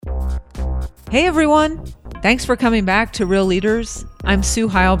Hey everyone! Thanks for coming back to Real Leaders. I'm Sue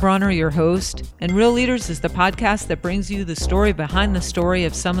Heilbronner, your host, and Real Leaders is the podcast that brings you the story behind the story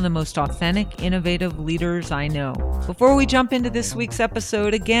of some of the most authentic, innovative leaders I know. Before we jump into this week's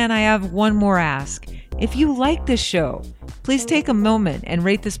episode, again, I have one more ask. If you like this show, please take a moment and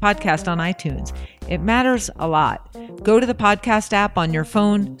rate this podcast on iTunes. It matters a lot. Go to the podcast app on your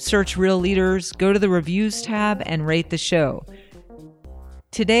phone, search Real Leaders, go to the reviews tab, and rate the show.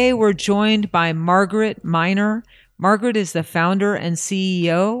 Today, we're joined by Margaret Miner. Margaret is the founder and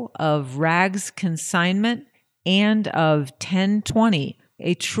CEO of Rags Consignment and of 1020,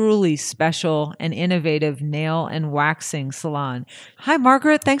 a truly special and innovative nail and waxing salon. Hi,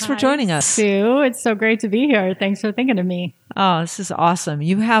 Margaret. Thanks for joining us. Sue, it's so great to be here. Thanks for thinking of me. Oh, this is awesome.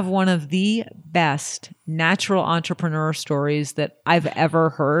 You have one of the best natural entrepreneur stories that I've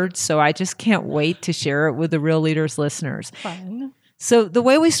ever heard, so I just can't wait to share it with the Real Leaders listeners. Fun. So the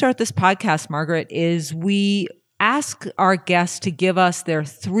way we start this podcast, Margaret, is we ask our guests to give us their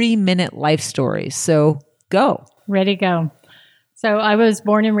 3-minute life stories. So go. Ready, go. So I was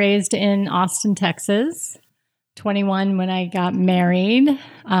born and raised in Austin, Texas. 21 when I got married.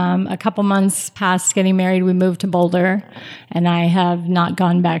 A couple months past getting married, we moved to Boulder, and I have not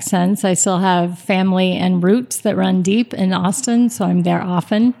gone back since. I still have family and roots that run deep in Austin, so I'm there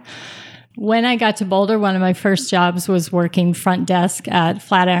often. When I got to Boulder, one of my first jobs was working front desk at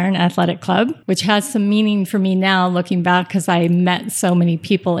Flatiron Athletic Club, which has some meaning for me now looking back because I met so many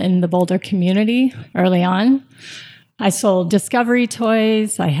people in the Boulder community early on. I sold Discovery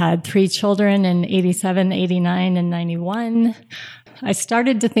toys. I had 3 children in 87, 89, and 91. I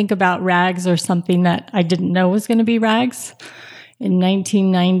started to think about rags or something that I didn't know was going to be rags in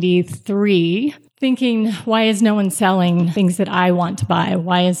 1993. Thinking, why is no one selling things that I want to buy?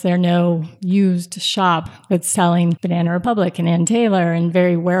 Why is there no used shop that's selling Banana Republic and Ann Taylor and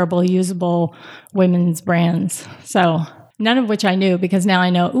very wearable, usable women's brands? So none of which I knew, because now I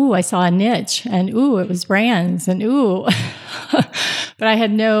know, I saw a niche, and it was brands, and but I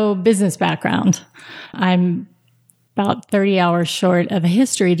had no business background. I'm about 30 hours short of a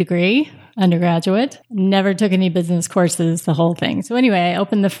history degree, undergraduate. Never took any business courses, the whole thing. So anyway, I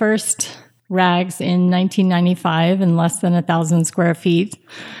opened the first Rags in 1995 in less than 1,000 square feet.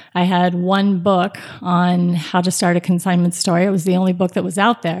 I had one book on how to start a consignment store. It was the only book that was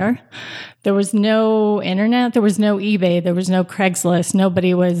out there. There was no internet. There was no eBay. There was no Craigslist.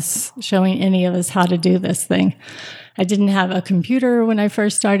 Nobody was showing any of us how to do this thing. I didn't have a computer when I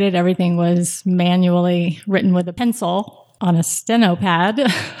first started. Everything was manually written with a pencil on a steno pad.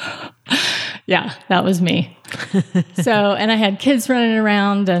 Yeah, that was me. And I had kids running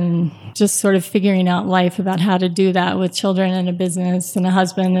around and just sort of figuring out life about how to do that with children and a business and a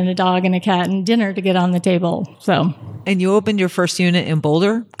husband and a dog and a cat and dinner to get on the table. And you opened your first unit in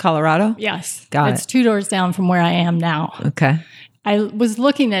Boulder, Colorado? Yes. It's 2 doors down from where I am now. Okay. I was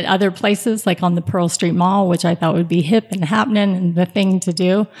looking at other places like on the Pearl Street Mall, which I thought would be hip and happening and the thing to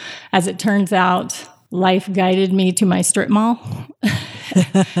do. As it turns out, life guided me to my strip mall.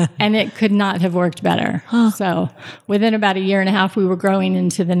 And it could not have worked better. So within about 1.5 years, we were growing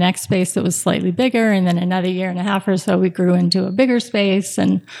into the next space that was slightly bigger. And then another 1.5 years or so, we grew into a bigger space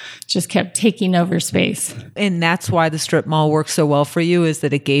and just kept taking over space. And that's why the strip mall works so well for you, is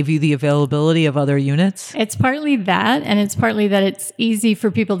that it gave you the availability of other units? It's partly that, and it's partly that it's easy for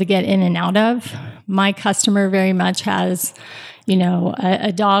people to get in and out of. My customer very much has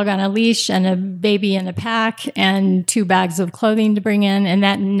a dog on a leash and a baby in a pack and 2 bags of clothing to bring in. And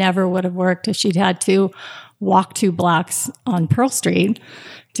that never would have worked if she'd had to walk 2 blocks on Pearl Street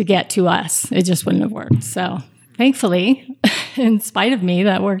to get to us. It just wouldn't have worked. So thankfully, in spite of me,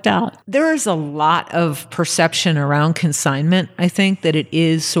 that worked out. There is a lot of perception around consignment. I think that it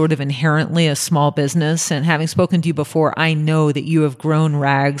is sort of inherently a small business. And having spoken to you before, I know that you have grown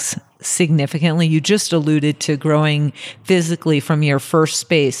Rags significantly. You just alluded to growing physically from your first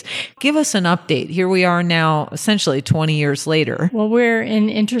space. Give us an update. Here we are now, essentially 20 years later. Well, we're in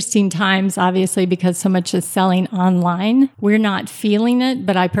interesting times, obviously, because so much is selling online. We're not feeling it,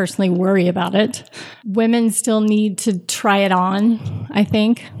 but I personally worry about it. Women still need to try it on, I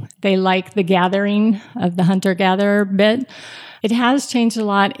think. They like the gathering of the hunter-gatherer bit. It has changed a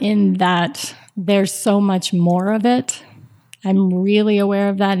lot in that there's so much more of it. I'm really aware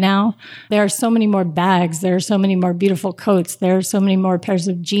of that now. There are so many more bags. There are so many more beautiful coats. There are so many more pairs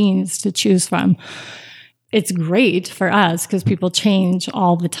of jeans to choose from. It's great for us because people change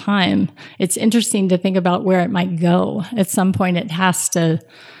all the time. It's interesting to think about where it might go. At some point, it has to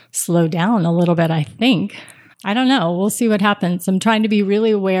slow down a little bit, I think. I don't know. We'll see what happens. I'm trying to be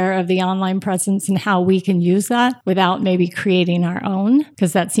really aware of the online presence and how we can use that without maybe creating our own,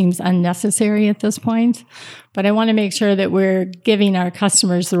 because that seems unnecessary at this point. But I want to make sure that we're giving our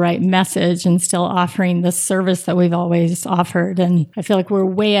customers the right message and still offering the service that we've always offered. And I feel like we're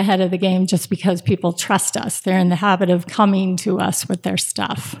way ahead of the game just because people trust us. They're in the habit of coming to us with their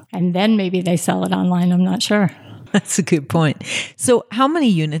stuff. And then maybe they sell it online. I'm not sure. That's a good point. So how many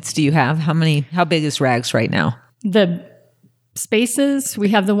units do you have? How big is Rags right now? The spaces, we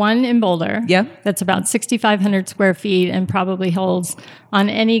have the one in Boulder. Yeah. That's about 6,500 square feet and probably holds on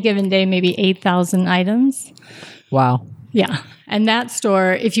any given day, maybe 8,000 items. Wow. Yeah. And that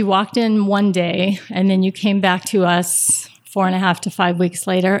store, if you walked in one day and then you came back to us 4.5 to 5 weeks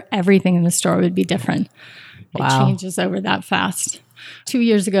later, everything in the store would be different. Wow. It changes over that fast. 2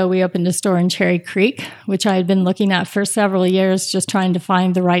 years ago, we opened a store in Cherry Creek, which I had been looking at for several years, just trying to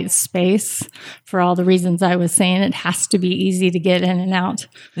find the right space for all the reasons I was saying. It has to be easy to get in and out.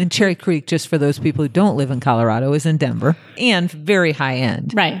 And Cherry Creek, just for those people who don't live in Colorado, is in Denver and very high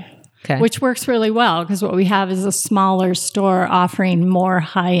end. Right. Okay. Which works really well because what we have is a smaller store offering more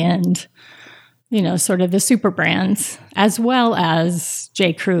high end, sort of the super brands, as well as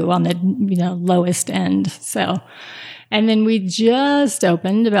J. Crew on the, lowest end. And then we just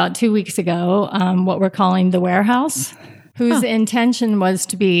opened about 2 weeks ago what we're calling the warehouse, whose intention was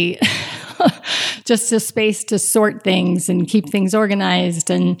to be just a space to sort things and keep things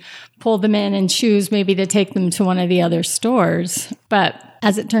organized and pull them in and choose maybe to take them to one of the other stores. But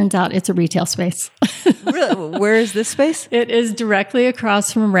as it turns out, it's a retail space. Really? Where is this space? It is directly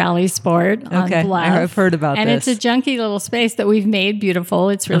across from Rally Sport on Bluff. I've heard about and this. And it's a junky little space that we've made beautiful.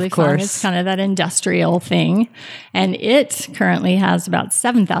 It's really fun. It's kind of that industrial thing. And it currently has about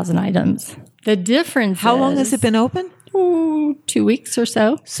 7,000 items. The difference How long has it been open? 2 weeks or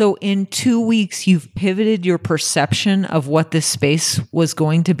so. So in 2 weeks, you've pivoted your perception of what this space was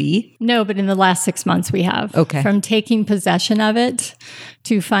going to be? No, but in the last 6 months we have. Okay. From taking possession of it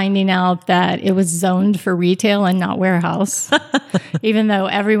to finding out that it was zoned for retail and not warehouse. Even though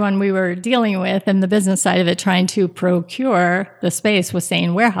everyone we were dealing with and the business side of it trying to procure the space was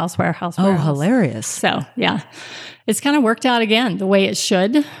saying warehouse. Oh, hilarious. So, yeah. It's kind of worked out again the way it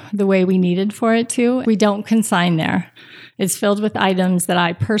should, the way we needed for it to. We don't consign there. It's filled with items that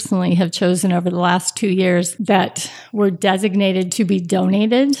I personally have chosen over the last 2 years that were designated to be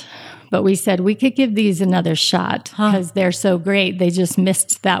donated. But we said we could give these another shot because they're so great. They just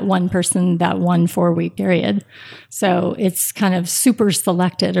missed that one person, that 1 4-week period. So it's kind of super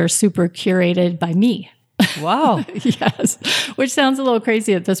selected or super curated by me. Wow. Yes, which sounds a little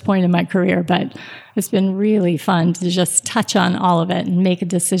crazy at this point in my career, but it's been really fun to just touch on all of it and make a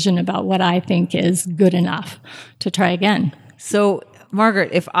decision about what I think is good enough to try again. So,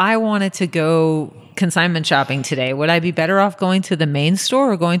 Margaret, if I wanted to go consignment shopping today, would I be better off going to the main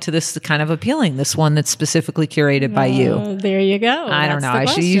store or going to this kind of appealing, this one that's specifically curated by you? There you go. I don't know.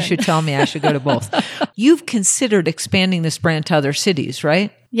 You should tell me I should go to both. You've considered expanding this brand to other cities,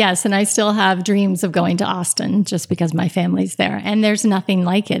 right? Yes, and I still have dreams of going to Austin just because my family's there. And there's nothing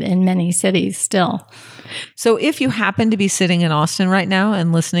like it in many cities still. So if you happen to be sitting in Austin right now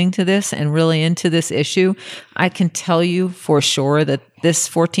and listening to this and really into this issue, I can tell you for sure that this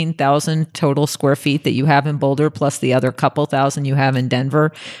 14,000 total square feet that you have in Boulder, plus the other couple thousand you have in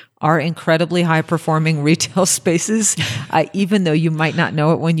Denver, are incredibly high-performing retail spaces, even though you might not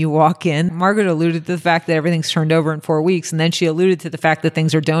know it when you walk in. Margaret alluded to the fact that everything's turned over in 4 weeks, and then she alluded to the fact that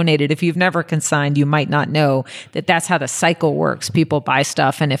things are donated. If you've never consigned, you might not know that that's how the cycle works. People buy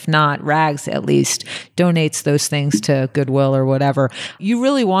stuff, and if not, Rags at least donates those things to Goodwill or whatever. You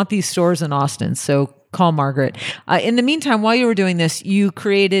really want these stores in Austin, so call Margaret. In the meantime, while you were doing this, you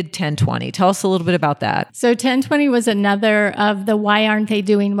created 1020. Tell us a little bit about that. So 1020 was another of the why aren't they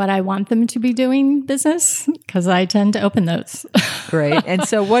doing what I want them to be doing business, because I tend to open those. Great. And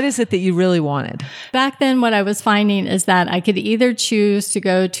so what is it that you really wanted? Back then, what I was finding is that I could either choose to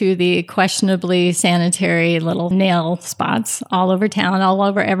go to the questionably sanitary little nail spots all over town, all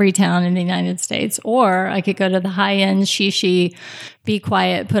over every town in the United States, or I could go to the high-end shishi, be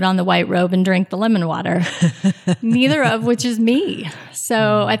quiet, put on the white robe, and drink the lemon water. Neither of which is me.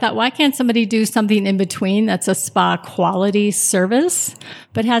 So I thought, why can't somebody do something in between that's a spa quality service,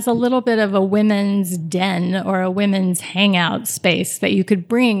 but has a little bit of a women's den or a women's hangout space that you could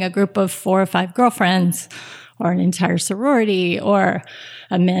bring a group of 4 or 5 girlfriends or an entire sorority or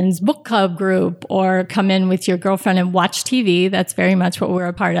a men's book club group, or come in with your girlfriend and watch TV. That's very much what we're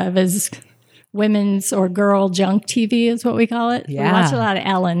a part of, is women's or girl junk TV is what we call it. Yeah. We watch a lot of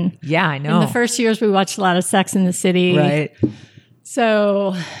Ellen. Yeah, I know. In the first years, we watched a lot of Sex in the City. Right.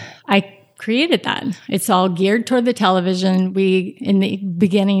 So I created that. It's all geared toward the television. We, in the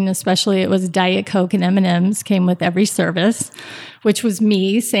beginning, especially, it was Diet Coke and M&Ms came with every service, which was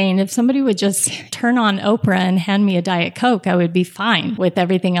me saying, if somebody would just turn on Oprah and hand me a Diet Coke, I would be fine with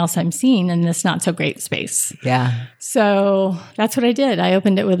everything else I'm seeing in this not so great space. Yeah. So that's what I did. I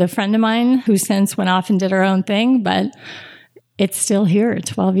opened it with a friend of mine who since went off and did her own thing, but it's still here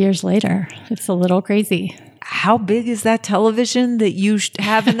 12 years later. It's a little crazy. How big is that television that you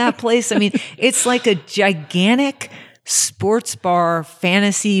have in that place? I mean, it's like a gigantic sports bar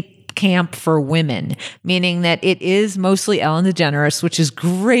fantasy camp for women, meaning that it is mostly Ellen DeGeneres, which is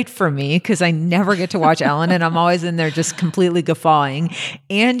great for me because I never get to watch Ellen and I'm always in there just completely guffawing.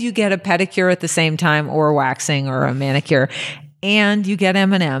 And you get a pedicure at the same time or waxing or a manicure. And you get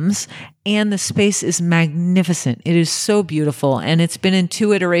M&Ms, and the space is magnificent. It is so beautiful, and it's been in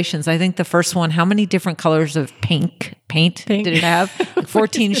 2 iterations. I think the first one, how many different colors of paint did it have?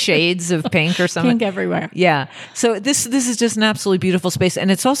 14 shades of pink or something? Pink everywhere. Yeah. So this is just an absolutely beautiful space,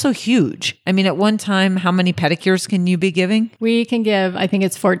 and it's also huge. I mean, at one time, how many pedicures can you be giving? We can give, I think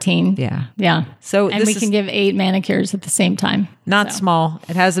it's 14. Yeah. Yeah. So and we can give 8 manicures at the same time. Not small.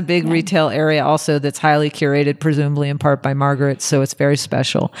 It has a big retail area also that's highly curated, presumably in part by Margaret. So it's very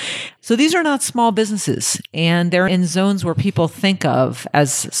special. So these are not small businesses, and they're in zones where people think of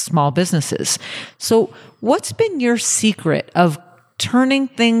as small businesses. So what's been your secret of turning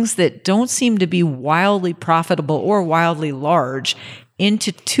things that don't seem to be wildly profitable or wildly large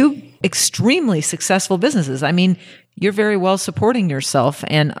into 2 extremely successful businesses? I mean, you're very well supporting yourself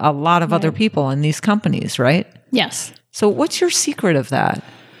and a lot of other people in these companies, right? Yes. So what's your secret of that?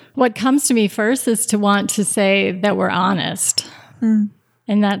 What comes to me first is to want to say that we're honest.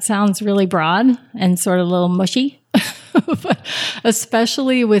 And that sounds really broad and sort of a little mushy. But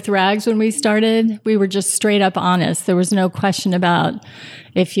especially with rags when we started, we were just straight up honest. There was no question about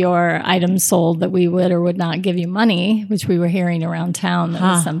if your item sold that we would or would not give you money, which we were hearing around town. That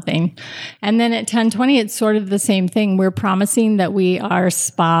was something. And then at 1020, it's sort of the same thing. We're promising that we are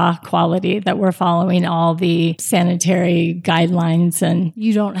spa quality, that we're following all the sanitary guidelines, and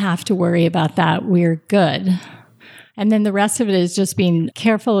you don't have to worry about that. We're good. And then the rest of it is just being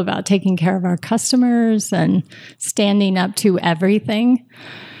careful about taking care of our customers and standing up to everything,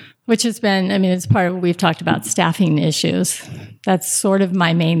 which has been, I mean, it's part of what we've talked about, staffing issues. That's sort of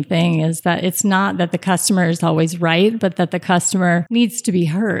my main thing, is that it's not that the customer is always right, but that the customer needs to be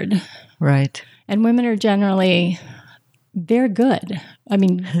heard. Right. And women are generally, they're good. I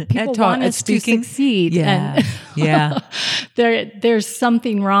mean, people want us to succeed. Yeah. And Yeah. there's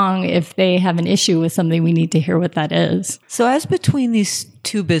something wrong if they have an issue with something. We need to hear what that is. So as between these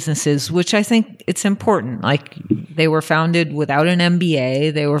 2 businesses, which I think it's important, like they were founded without an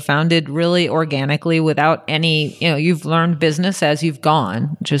MBA, they were founded really organically without any, you've learned business as you've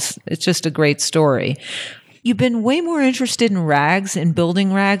gone. It's just a great story. You've been way more interested in rags and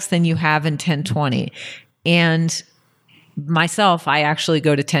building rags than you have in 1020. And myself, I actually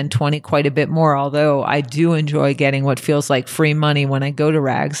go to 1020 quite a bit more, although I do enjoy getting what feels like free money when I go to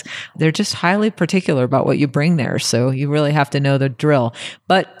rags. They're just highly particular about what you bring there, so you really have to know the drill.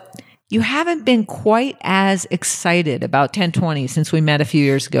 But you haven't been quite as excited about 1020 since we met a few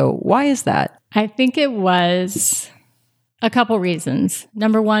years ago. Why is that? I think it was a couple reasons.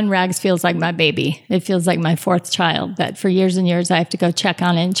 Number one, rags feels like my baby. It feels like my 4th child, that for years and years I have to go check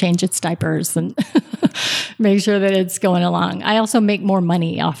on it and change its diapers and make sure that it's going along. I also make more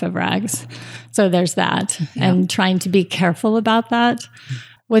money off of rags. So there's that. Yeah. And trying to be careful about that.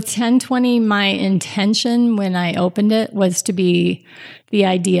 With 1020, my intention when I opened it was to be the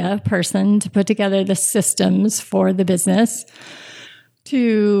idea person, to put together the systems for the business,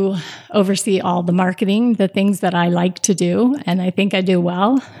 to oversee all the marketing, the things that I like to do, and I think I do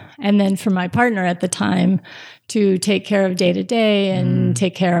well. And then for my partner at the time, to take care of day-to-day and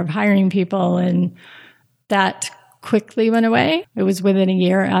take care of hiring people. And that quickly went away. It was within a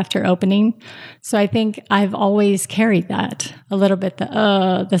year after opening. So I think I've always carried that a little bit,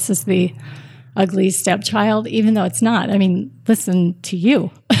 this is the ugly stepchild, even though it's not. I mean, listen to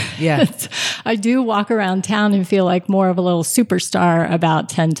you. Yeah. I do walk around town and feel like more of a little superstar about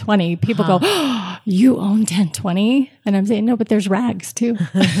 1020. People go, oh, you own 1020? And I'm saying, no, but there's rags too.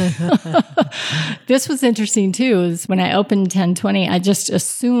 This was interesting too, is when I opened 1020, I just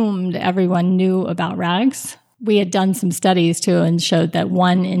assumed everyone knew about rags. We had done some studies too and showed that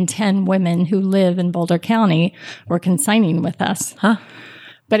 1 in 10 women who live in Boulder County were consigning with us. Huh.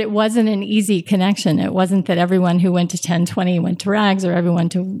 But it wasn't an easy connection. It wasn't that everyone who went to 1020 went to rags, or everyone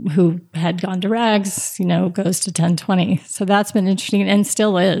who had gone to rags, goes to 1020. So that's been interesting and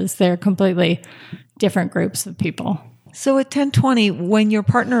still is. They're completely different groups of people. So at 1020, when your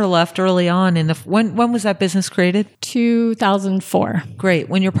partner left early on when was that business created? 2004. Great.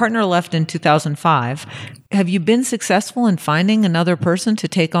 When your partner left in 2005, have you been successful in finding another person to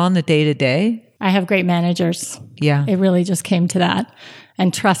take on the day-to-day? I have great managers. Yeah. It really just came to that,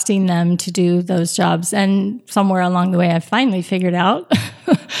 and trusting them to do those jobs. And somewhere along the way, I finally figured out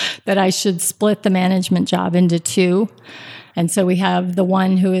that I should split the management job into two. And so we have the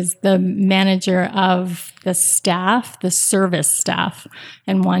one who is the manager of the staff, the service staff,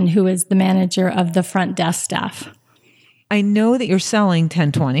 and one who is the manager of the front desk staff. I know that you're selling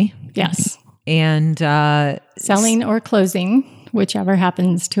 1020. Yes. And selling or closing, whichever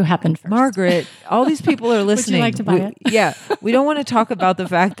happens to happen first. Margaret, all these people are listening. Would you like to buy it? Yeah. We don't want to talk about the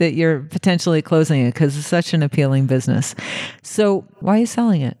fact that you're potentially closing it because it's such an appealing business. So why are you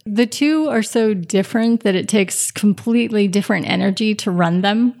selling it? The two are so different that it takes completely different energy to run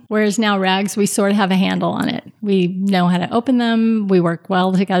them. Whereas now Rags, we sort of have a handle on it. We know how to open them. We work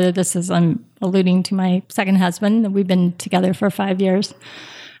well together. I'm alluding to my second husband. We've been together for 5 years.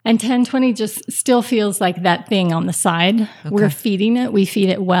 And 1020 just still feels like that thing on the side. Okay. We're feeding it. We feed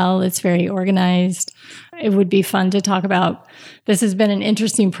it well. It's very organized. It would be fun to talk about. This has been an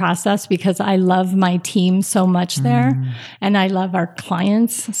interesting process because I love my team so much there. And I love our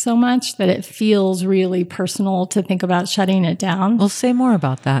clients so much that it feels really personal to think about shutting it down. Well, say more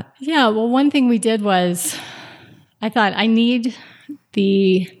about that. Yeah. Well, one thing we did was I thought I need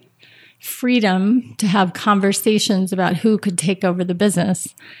the freedom to have conversations about who could take over the business.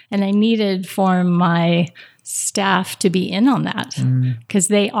 And I needed for my staff to be in on that because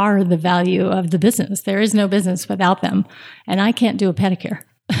they are the value of the business. There is no business without them. And I can't do a pedicure.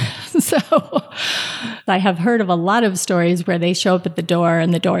 So I have heard of a lot of stories where they show up at the door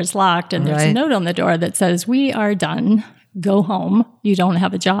and the door is locked and there's a note on the door that says, "We are done. Go home. You don't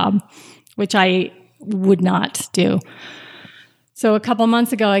have a job," which I would not do. So a couple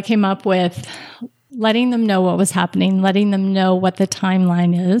months ago, I came up with letting them know what was happening, letting them know what the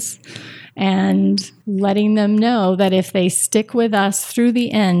timeline is, and letting them know that if they stick with us through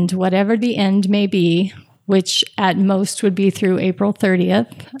the end, whatever the end may be, which at most would be through April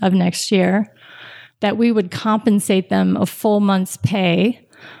 30th of next year, that we would compensate them a full month's pay,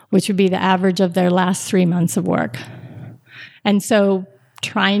 which would be the average of their last 3 months of work. And so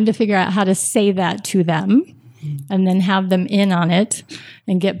trying to figure out how to say that to them and then have them in on it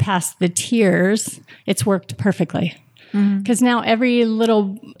and get past the tears, it's worked perfectly. Because now every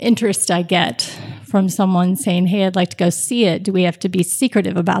little interest I get from someone saying, "Hey, I'd like to go see it. Do we have to be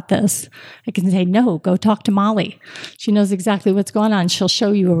secretive about this?" I can say, "No, go talk to Molly. She knows exactly what's going on. She'll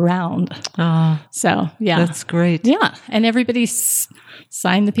show you around." So, yeah. That's great. Yeah. And everybody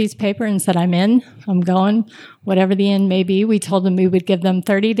signed the piece of paper and said, "I'm in, I'm going," whatever the end may be. We told them we would give them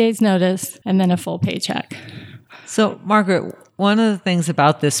 30 days notice and then a full paycheck. So, Margaret, one of the things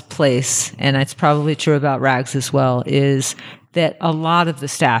about this place, and it's probably true about Rags as well, is that a lot of the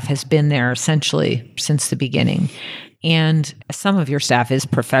staff has been there essentially since the beginning. And some of your staff is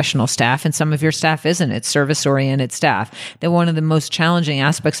professional staff and some of your staff isn't. It's service-oriented staff. That one of the most challenging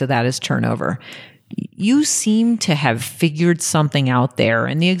aspects of that is turnover. You seem to have figured something out there.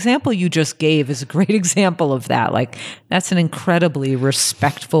 And the example you just gave is a great example of that. Like, that's an incredibly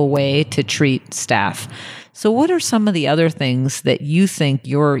respectful way to treat staff. So what are some of the other things that you think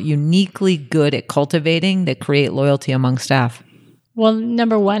you're uniquely good at cultivating that create loyalty among staff? Well,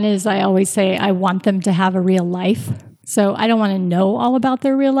 number one is I always say I want them to have a real life. So I don't want to know all about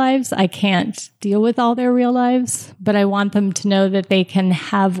their real lives. I can't deal with all their real lives, but I want them to know that they can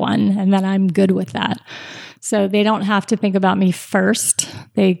have one and that I'm good with that. So they don't have to think about me first.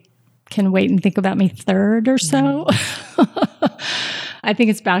 They can wait and think about me third or so. I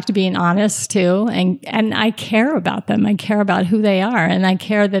think it's back to being honest too. And I care about them. I care about who they are. And I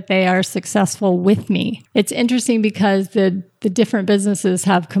care that they are successful with me. It's interesting because the different businesses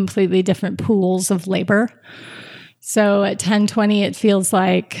have completely different pools of labor. So at 1020, it feels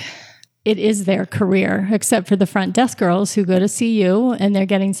like it is their career, except for the front desk girls who go to CU and they're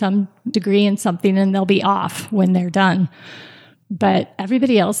getting some degree in something and they'll be off when they're done. But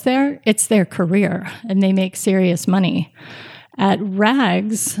everybody else there, it's their career and they make serious money. At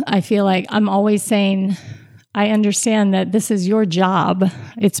Rags, I feel like I'm always saying, I understand that this is your job.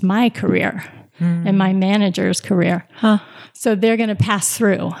 It's my career and my manager's career. So they're going to pass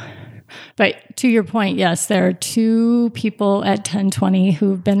through. But to your point, yes, there are two people at 1020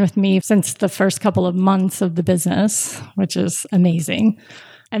 who've been with me since the first couple of months of the business, which is amazing.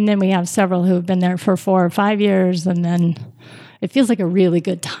 And then we have several who have been there for 4 or 5 years. And then it feels like a really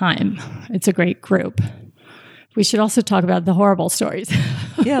good time. It's a great group. We should also talk about the horrible stories.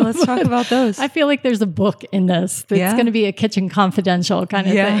 Yeah, let's talk about those. I feel like there's a book in this that's going to be a kitchen confidential kind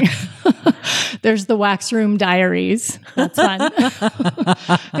of thing. There's the wax room diaries. That's fun.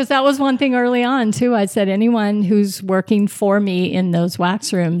 Because that was one thing early on, too. I said, anyone who's working for me in those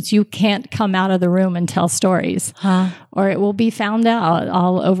wax rooms, you can't come out of the room and tell stories. Or it will be found out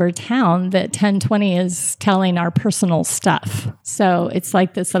all over town that 1020 is telling our personal stuff. So it's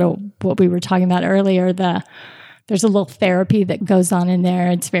like this little, what we were talking about earlier, there's a little therapy that goes on in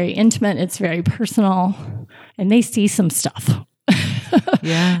there. It's very intimate. It's very personal. And they see some stuff.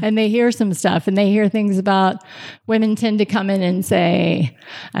 Yeah. And they hear some stuff. And they hear things about women tend to come in and say,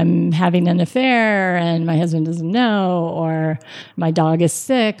 I'm having an affair and my husband doesn't know, or my dog is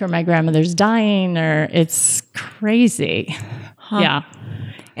sick, or my grandmother's dying, or it's crazy. Yeah.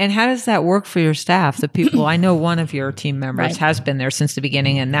 And how does that work for your staff? The people, I know one of your team members has been there since the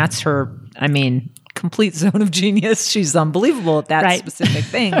beginning, and that's her, complete zone of genius. She's unbelievable at that specific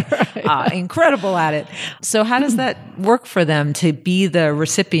thing. Incredible at it. So how does that work for them to be the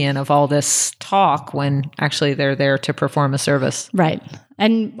recipient of all this talk when actually they're there to perform a service? Right.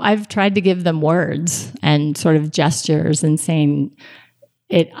 And I've tried to give them words and sort of gestures and saying,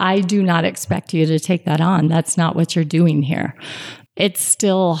 I do not expect you to take that on. That's not what you're doing here. It's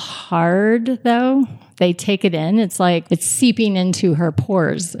still hard, though. They take it in. It's like it's seeping into her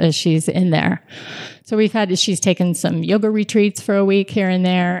pores as she's in there. So she's taken some yoga retreats for a week here and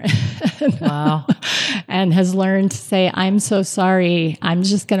there. Wow. And has learned to say, I'm so sorry. I'm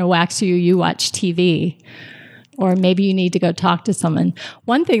just going to wax you. You watch TV. Or maybe you need to go talk to someone.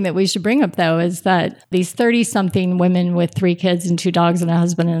 One thing that we should bring up, though, is that these 30-something women with 3 kids and 2 dogs and a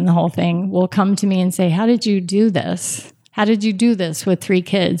husband and the whole thing will come to me and say, how did you do this? How did you do this with 3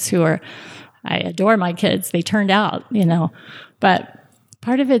 kids I adore my kids. They turned out, but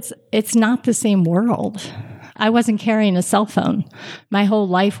part of it's not the same world. I wasn't carrying a cell phone. My whole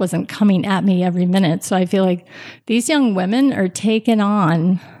life wasn't coming at me every minute. So I feel like these young women are taking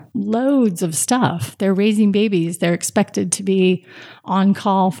on loads of stuff. They're raising babies. They're expected to be on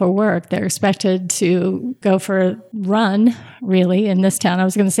call for work. They're expected to go for a run, really, in this town. I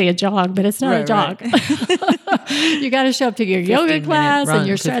was going to say a jog, but it's not a jog. You got to show up to your yoga class and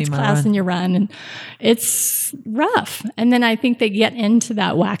your stretch class and your run. And it's rough. And then I think they get into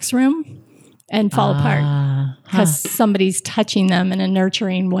that wax room and fall apart because somebody's touching them in a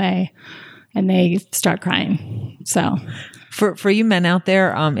nurturing way and they start crying. So... For you men out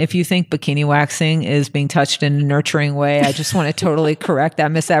there, if you think bikini waxing is being touched in a nurturing way, I just want to totally correct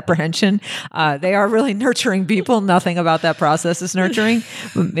that misapprehension. They are really nurturing people. Nothing about that process is nurturing.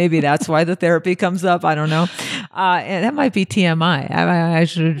 Maybe that's why the therapy comes up. I don't know. And that might be TMI. I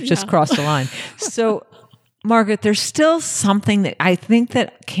should have just crossed the line. So, Margaret, there's still something that I think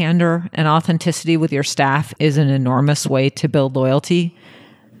that candor and authenticity with your staff is an enormous way to build loyalty.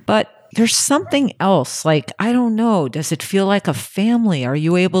 But there's something else, like, I don't know, does it feel like a family? Are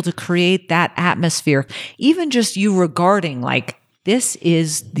you able to create that atmosphere? Even just you regarding, like, this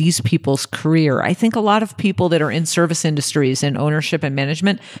is these people's career. I think a lot of people that are in service industries and ownership and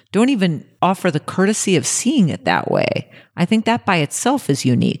management don't even offer the courtesy of seeing it that way. I think that by itself is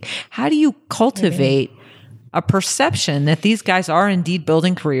unique. How do you cultivate a perception that these guys are indeed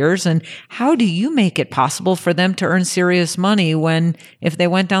building careers, and how do you make it possible for them to earn serious money when if they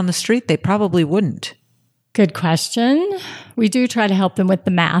went down the street, they probably wouldn't? Good question. We do try to help them with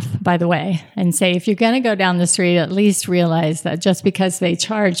the math, by the way, and say, if you're going to go down the street, at least realize that just because they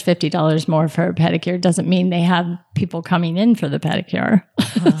charge $50 more for a pedicure doesn't mean they have people coming in for the pedicure.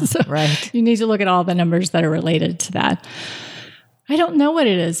 So right. You need to look at all the numbers that are related to that. I don't know what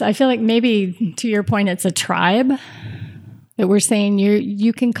it is. I feel like maybe, to your point, it's a tribe that we're saying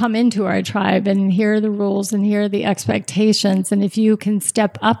you can come into our tribe and here are the rules and here are the expectations. And if you can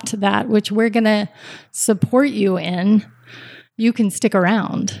step up to that, which we're going to support you in, you can stick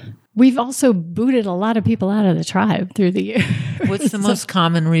around. We've also booted a lot of people out of the tribe through the years. What's the most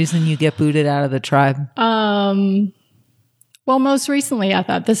common reason you get booted out of the tribe? Well, most recently, I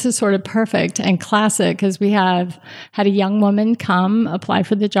thought this is sort of perfect and classic because we have had a young woman come apply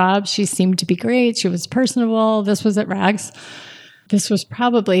for the job. She seemed to be great. She was personable. This was at Rags. This was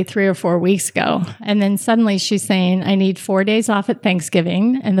probably 3 or 4 weeks ago. And then suddenly she's saying, I need 4 days off at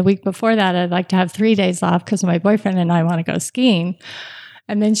Thanksgiving. And the week before that, I'd like to have 3 days off because my boyfriend and I want to go skiing.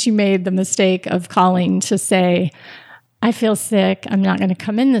 And then she made the mistake of calling to say, I feel sick. I'm not going to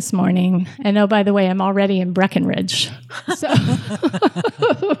come in this morning. And oh, by the way, I'm already in Breckenridge. So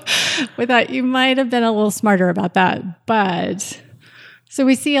we thought you might have been a little smarter about that. But so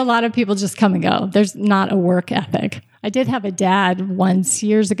we see a lot of people just come and go. There's not a work ethic. I did have a dad once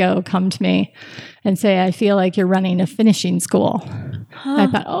years ago come to me and say, I feel like you're running a finishing school. I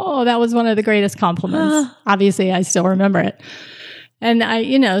thought, oh, that was one of the greatest compliments. Obviously, I still remember it. And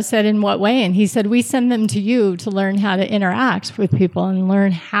I, said, in what way? And he said, we send them to you to learn how to interact with people and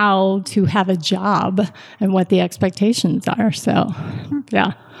learn how to have a job and what the expectations are. So,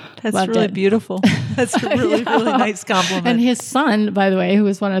 yeah. That's really beautiful. That's a really nice compliment. And his son, by the way, who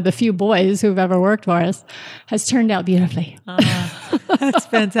was one of the few boys who've ever worked for us, has turned out beautifully. That's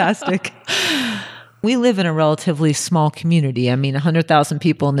fantastic. We live in a relatively small community. I mean, 100,000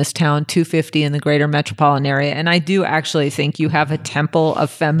 people in this town, 250 in the greater metropolitan area. And I do actually think you have a temple of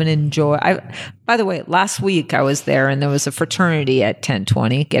feminine joy. By the way, last week I was there and there was a fraternity at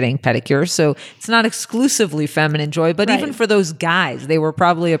 1020 getting pedicures. So it's not exclusively feminine joy, but even for those guys, they were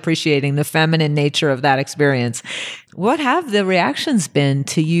probably appreciating the feminine nature of that experience. What have the reactions been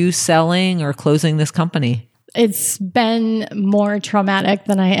to you selling or closing this company? It's been more traumatic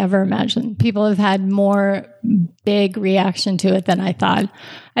than I ever imagined. People have had more big reaction to it than I thought.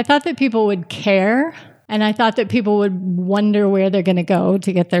 I thought that people would care, and I thought that people would wonder where they're going to go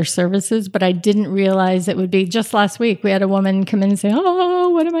to get their services, but I didn't realize it would be. Just last week, we had a woman come in and say, oh,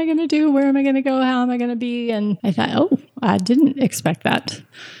 what am I going to do? Where am I going to go? How am I going to be? And I thought, oh, I didn't expect that.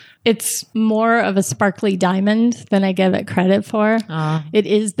 It's more of a sparkly diamond than I give it credit for. It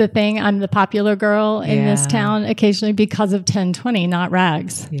is the thing. I'm the popular girl in this town occasionally because of 1020, not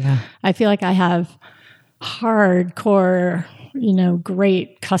rags. Yeah. I feel like I have hardcore,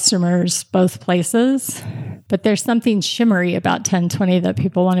 great customers both places, but there's something shimmery about 1020 that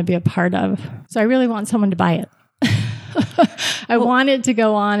people want to be a part of. So I really want someone to buy it. I want it to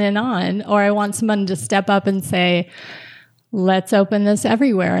go on, or I want someone to step up and say, let's open this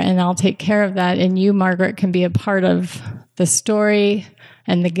everywhere and I'll take care of that. And you, Margaret, can be a part of the story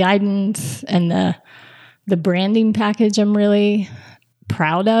and the guidance and the branding package I'm really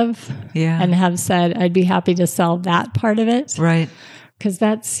proud of. Yeah. And have said, I'd be happy to sell that part of it. Right. Because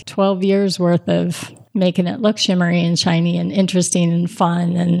that's 12 years worth of making it look shimmery and shiny and interesting and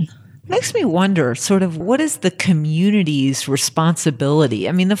fun. And makes me wonder sort of what is the community's responsibility?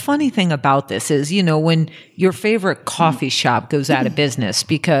 I mean, the funny thing about this is, when your favorite coffee shop goes out of business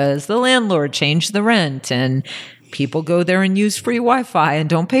because the landlord changed the rent and people go there and use free Wi-Fi and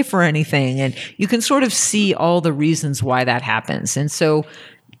don't pay for anything. And you can sort of see all the reasons why that happens. And so,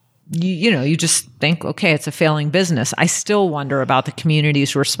 you just think, okay, it's a failing business. I still wonder about the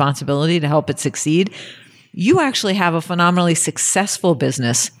community's responsibility to help it succeed. You actually have a phenomenally successful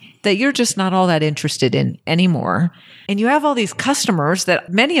business that you're just not all that interested in anymore. And you have all these customers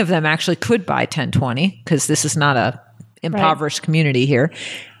that many of them actually could buy 1020 because this is not a impoverished community here.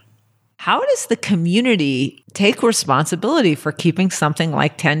 How does the community take responsibility for keeping something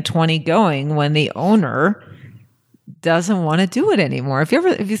like 1020 going when the owner doesn't want to do it anymore?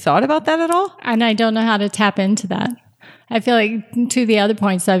 Have you thought about that at all? And I don't know how to tap into that. I feel like to the other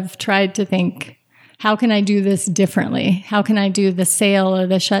points, I've tried to think, how can I do this differently? How can I do the sale or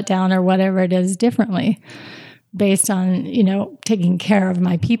the shutdown or whatever it is differently based on, taking care of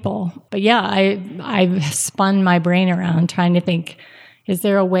my people? But yeah, I've spun my brain around trying to think, is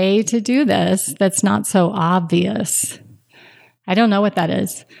there a way to do this that's not so obvious? I don't know what that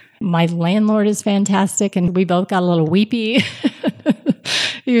is. My landlord is fantastic and we both got a little weepy.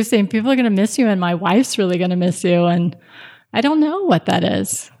 He was saying, people are going to miss you and my wife's really going to miss you. And I don't know what that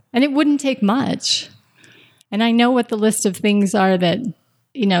is. And it wouldn't take much. And I know what the list of things are that,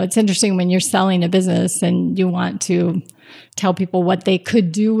 it's interesting when you're selling a business and you want to tell people what they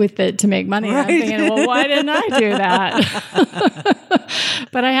could do with it to make money. Right. I'm thinking, well, why didn't I do that?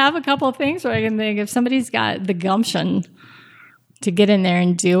 But I have a couple of things where I can think if somebody's got the gumption to get in there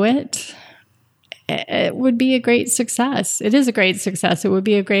and do it, it would be a great success. It is a great success. It would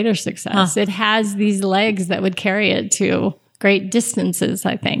be a greater success. It has these legs that would carry it to great distances,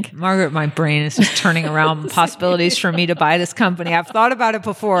 I think. Margaret, my brain is just turning around possibilities for me to buy this company. I've thought about it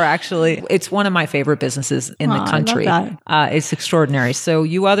before, actually. It's one of my favorite businesses in the country. I love that. It's extraordinary. So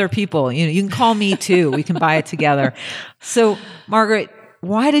you other people, you can call me too. We can buy it together. So Margaret,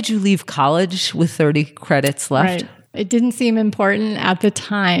 why did you leave college with 30 credits left? Right. It didn't seem important at the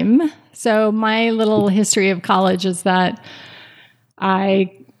time. So my little history of college is that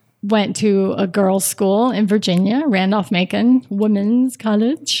I went to a girls' school in Virginia, Randolph-Macon Women's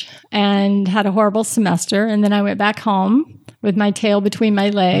College, and had a horrible semester. And then I went back home with my tail between my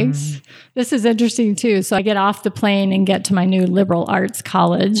legs. This is interesting too. So I get off the plane and get to my new liberal arts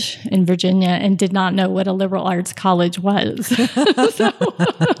college in Virginia and did not know what a liberal arts college was. So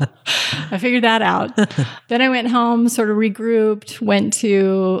I figured that out. Then I went home, sort of regrouped, went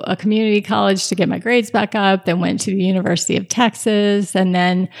to a community college to get my grades back up, then went to the University of Texas, and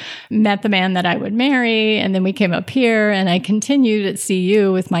then met the man that I would marry. And then we came up here and I continued at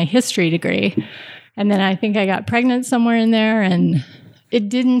CU with my history degree. And then I think I got pregnant somewhere in there and it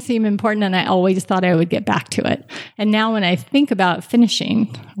didn't seem important. And I always thought I would get back to it. And now when I think about finishing,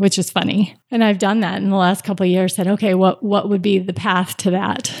 which is funny, and I've done that in the last couple of years, said, okay, what would be the path to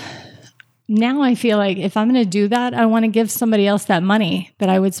that? Now I feel like if I'm going to do that, I want to give somebody else that money that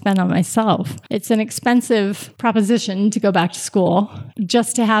I would spend on myself. It's an expensive proposition to go back to school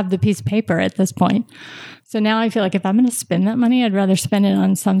just to have the piece of paper at this point. So now I feel like if I'm going to spend that money, I'd rather spend it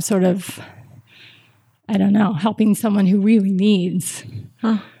on some sort of, I don't know, helping someone who really needs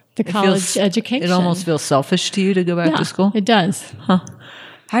the college education. It almost feels selfish to you to go back to school? It does.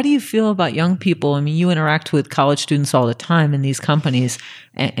 How do you feel about young people? I mean, you interact with college students all the time in these companies,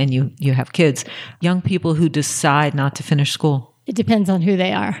 and you have kids. Young people who decide not to finish school. It depends on who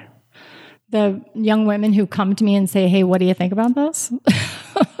they are. The young women who come to me and say, hey, what do you think about this?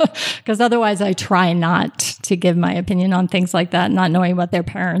 Because otherwise I try not to give my opinion on things like that, not knowing what their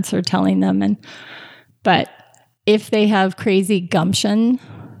parents are telling them. But if they have crazy gumption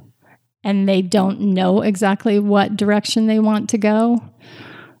and they don't know exactly what direction they want to go,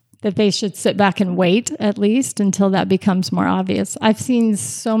 that they should sit back and wait at least until that becomes more obvious. I've seen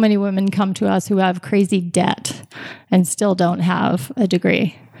so many women come to us who have crazy debt and still don't have a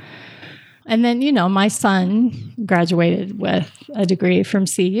degree. And then, my son graduated with a degree from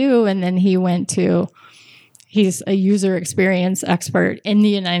CU, and then he's a user experience expert in the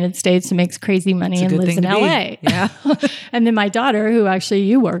United States and makes crazy money and lives in LA. Yeah. And then my daughter, who actually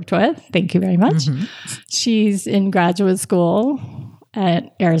you worked with, thank you very much. She's in graduate school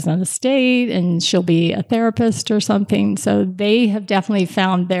at Arizona State, and she'll be a therapist or something. So they have definitely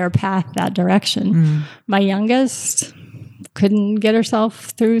found their path that direction. My youngest couldn't get herself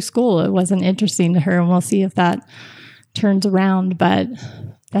through school. It wasn't interesting to her, and we'll see if that turns around. But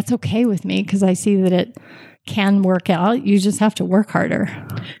that's okay with me because I see that it can work out. You just have to work harder.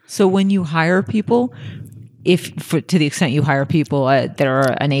 So when you hire people, to the extent you hire people that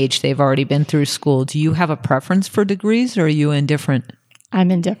are an age they've already been through school, do you have a preference for degrees, or are you indifferent?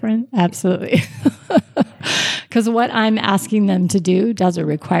 I'm indifferent, absolutely. Because what I'm asking them to do doesn't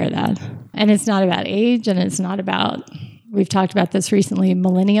require that. And it's not about age, and it's not about, we've talked about this recently,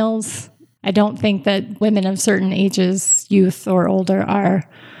 millennials. I don't think that women of certain ages, youth or older, are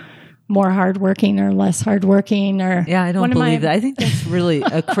more hardworking or less hardworking. Or yeah, I don't believe that. I think that's really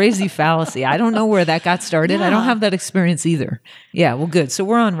a crazy fallacy. I don't know where that got started. Yeah. I don't have that experience either. Yeah, well, good. So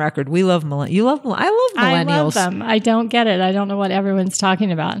we're on record. We love millennials. I love millennials. I love them. I don't get it. I don't know what everyone's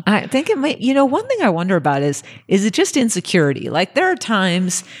talking about. I think it might, one thing I wonder about is it just insecurity? Like there are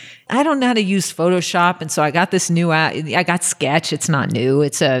times I don't know how to use Photoshop. And so I got this new app. I got Sketch. It's not new.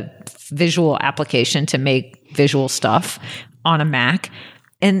 It's a visual application to make visual stuff on a Mac.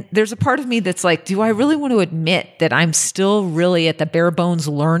 And there's a part of me that's like, do I really want to admit that I'm still really at the bare bones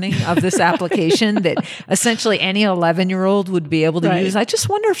learning of this application that essentially any 11-year-old would be able to use? I just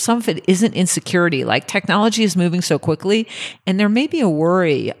wonder if some of it isn't insecurity. Like technology is moving so quickly, and there may be a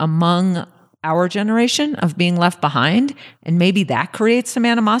worry among our generation of being left behind, and maybe that creates some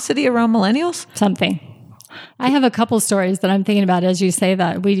animosity around millennials? Something. I have a couple stories that I'm thinking about as you say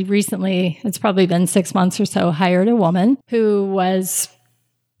that. We recently, it's probably been 6 months or so, hired a woman who was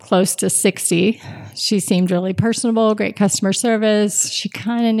close to 60. She seemed really personable, great customer service. She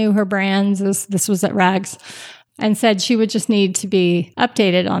kind of knew her brands. This was at Rags, and said she would just need to be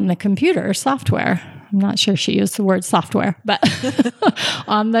updated on the computer software. I'm not sure she used the word software, but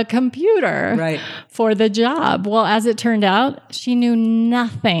on the computer for the job. Well, as it turned out, she knew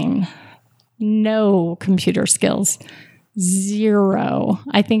nothing, no computer skills. Zero.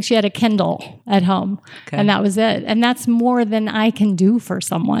 I think she had a Kindle at home, and that was it. And that's more than I can do for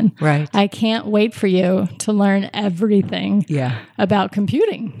someone. Right. I can't wait for you to learn everything about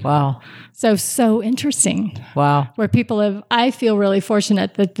computing. Wow. So interesting. Wow. Where I feel really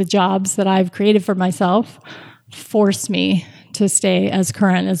fortunate that the jobs that I've created for myself force me to stay as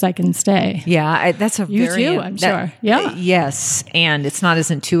current as I can stay. Yeah, that's a you too, I'm sure. Yeah. Yes, and it's not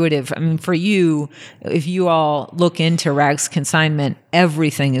as intuitive. I mean, for you, if you all look into Rags Consignment,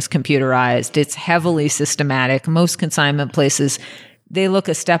 everything is computerized. It's heavily systematic. Most consignment places they look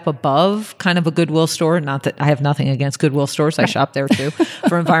a step above kind of a Goodwill store. Not that I have nothing against Goodwill stores. I shop there too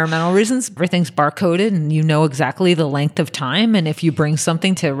for environmental reasons. Everything's barcoded and you know exactly the length of time. And if you bring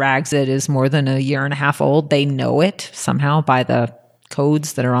something to Rags that is more than a year and a half old, they know it somehow by the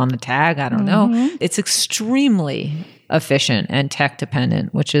codes that are on the tag. I don't know. It's extremely efficient and tech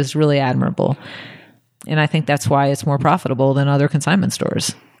dependent, which is really admirable. And I think that's why it's more profitable than other consignment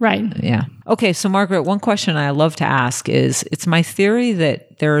stores. Right. Yeah. Okay. So Margaret, one question I love to ask is, it's my theory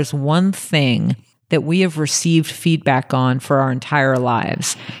that there is one thing that we have received feedback on for our entire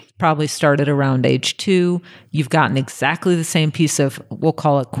lives. Probably started around age 2. You've gotten exactly the same piece of, we'll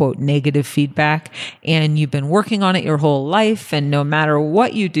call it, quote, negative feedback. And you've been working on it your whole life. And no matter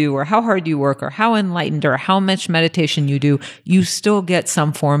what you do or how hard you work or how enlightened or how much meditation you do, you still get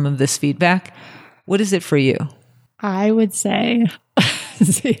some form of this feedback. What is it for you? I would say,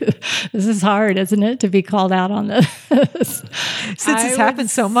 see, this is hard, isn't it, to be called out on this? Since it's happened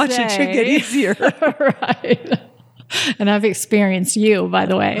so much, it should get easier. Right. And I've experienced you, by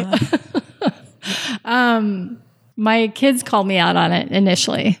the way. My kids called me out on it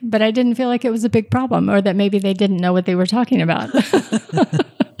initially, but I didn't feel like it was a big problem or that maybe they didn't know what they were talking about.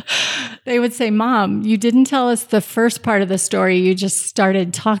 They would say, Mom, you didn't tell us the first part of the story. You just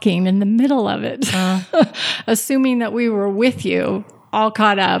started talking in the middle of it, assuming that we were with you, all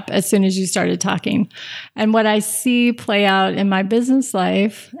caught up as soon as you started talking. And what I see play out in my business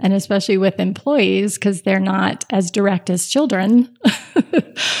life, and especially with employees, because they're not as direct as children,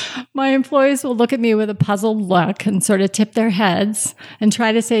 my employees will look at me with a puzzled look and sort of tip their heads and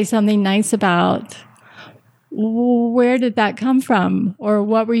try to say something nice about, where did that come from? Or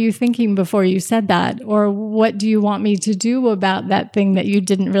what were you thinking before you said that? Or what do you want me to do about that thing that you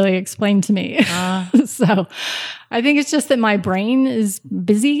didn't really explain to me? So I think it's just that my brain is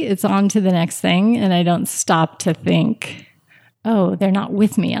busy. It's on to the next thing. And I don't stop to think, oh, they're not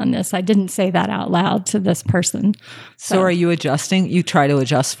with me on this. I didn't say that out loud to this person. So are you adjusting? You try to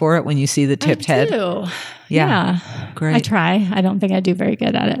adjust for it when you see the tipped head? Yeah. Great. I try. I don't think I do very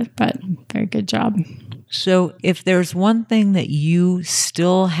good at it, but very good job. So if there's one thing that you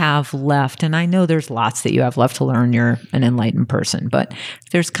still have left, and I know there's lots that you have left to learn, you're an enlightened person, but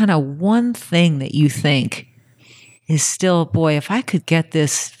if there's kind of one thing that you think is still, boy, if I could get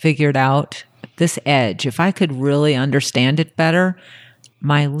this figured out, this edge, if I could really understand it better,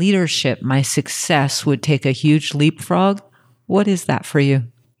 my leadership, my success would take a huge leapfrog. What is that for you?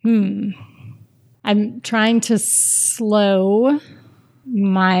 I'm trying to slow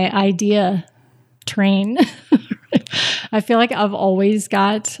my idea train. I feel like I've always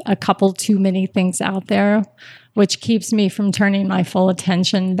got a couple too many things out there, which keeps me from turning my full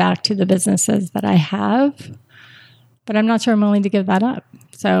attention back to the businesses that I have. But I'm not sure I'm willing to give that up.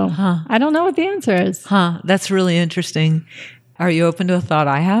 So I don't know what the answer is. That's really interesting. Are you open to a thought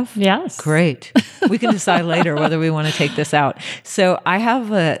I have? Yes. Great. We can decide later whether we want to take this out. So I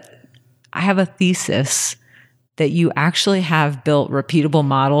have a thesis that you actually have built repeatable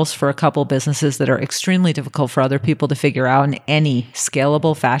models for a couple businesses that are extremely difficult for other people to figure out in any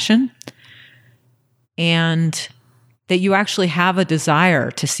scalable fashion. And that you actually have a desire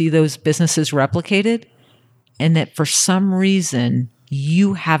to see those businesses replicated, and that for some reason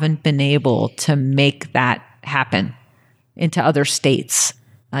you haven't been able to make that happen into other states.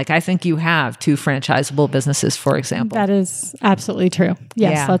 Like, I think you have 2 franchisable businesses, for example. That is absolutely true.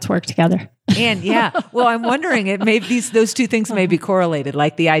 Yes, let's work together. And well, I'm wondering, those 2 things may be correlated,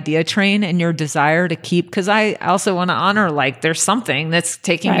 like the idea train and your desire to keep, because I also want to honor, like, there's something that's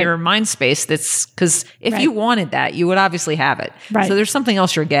taking your mind space because if you wanted that, you would obviously have it. Right. So there's something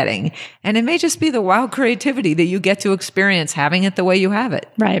else you're getting. And it may just be the wild creativity that you get to experience having it the way you have it.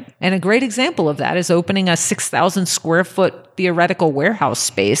 Right. And a great example of that is opening a 6,000 square foot theoretical warehouse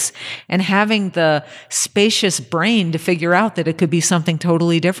space and having the spacious brain to figure out that it could be something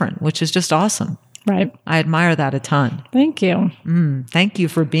totally different, which is just awesome. Right. I admire that a ton. Thank you. Thank you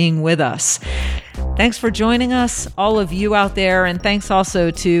for being with us. Thanks for joining us, all of you out there. And thanks also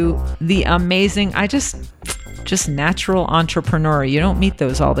to the amazing, just natural entrepreneur. You don't meet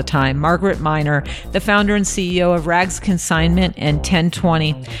those all the time. Margaret Miner, the founder and CEO of Rags Consignment and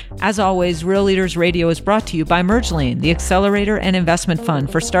 1020. As always, Real Leaders Radio is brought to you by Mergelane, the accelerator and investment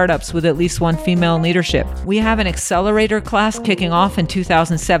fund for startups with at least one female in leadership. We have an accelerator class kicking off in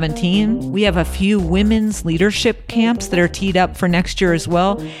 2017. We have a few women's leadership camps that are teed up for next year as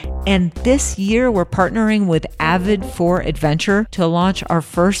well. And this year, we're partnering with Avid for Adventure to launch our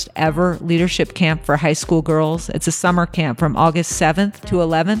first ever leadership camp for high school girls. It's a summer camp from August 7th to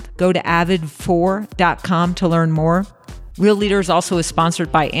 11th. Go to avid4.com to learn more. Real Leaders also is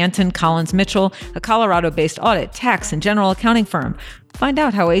sponsored by Anton Collins Mitchell, a Colorado-based audit, tax, and general accounting firm. Find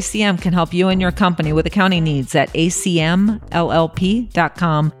out how ACM can help you and your company with accounting needs at acmllp.com.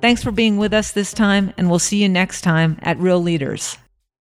 Thanks for being with us this time, and we'll see you next time at Real Leaders.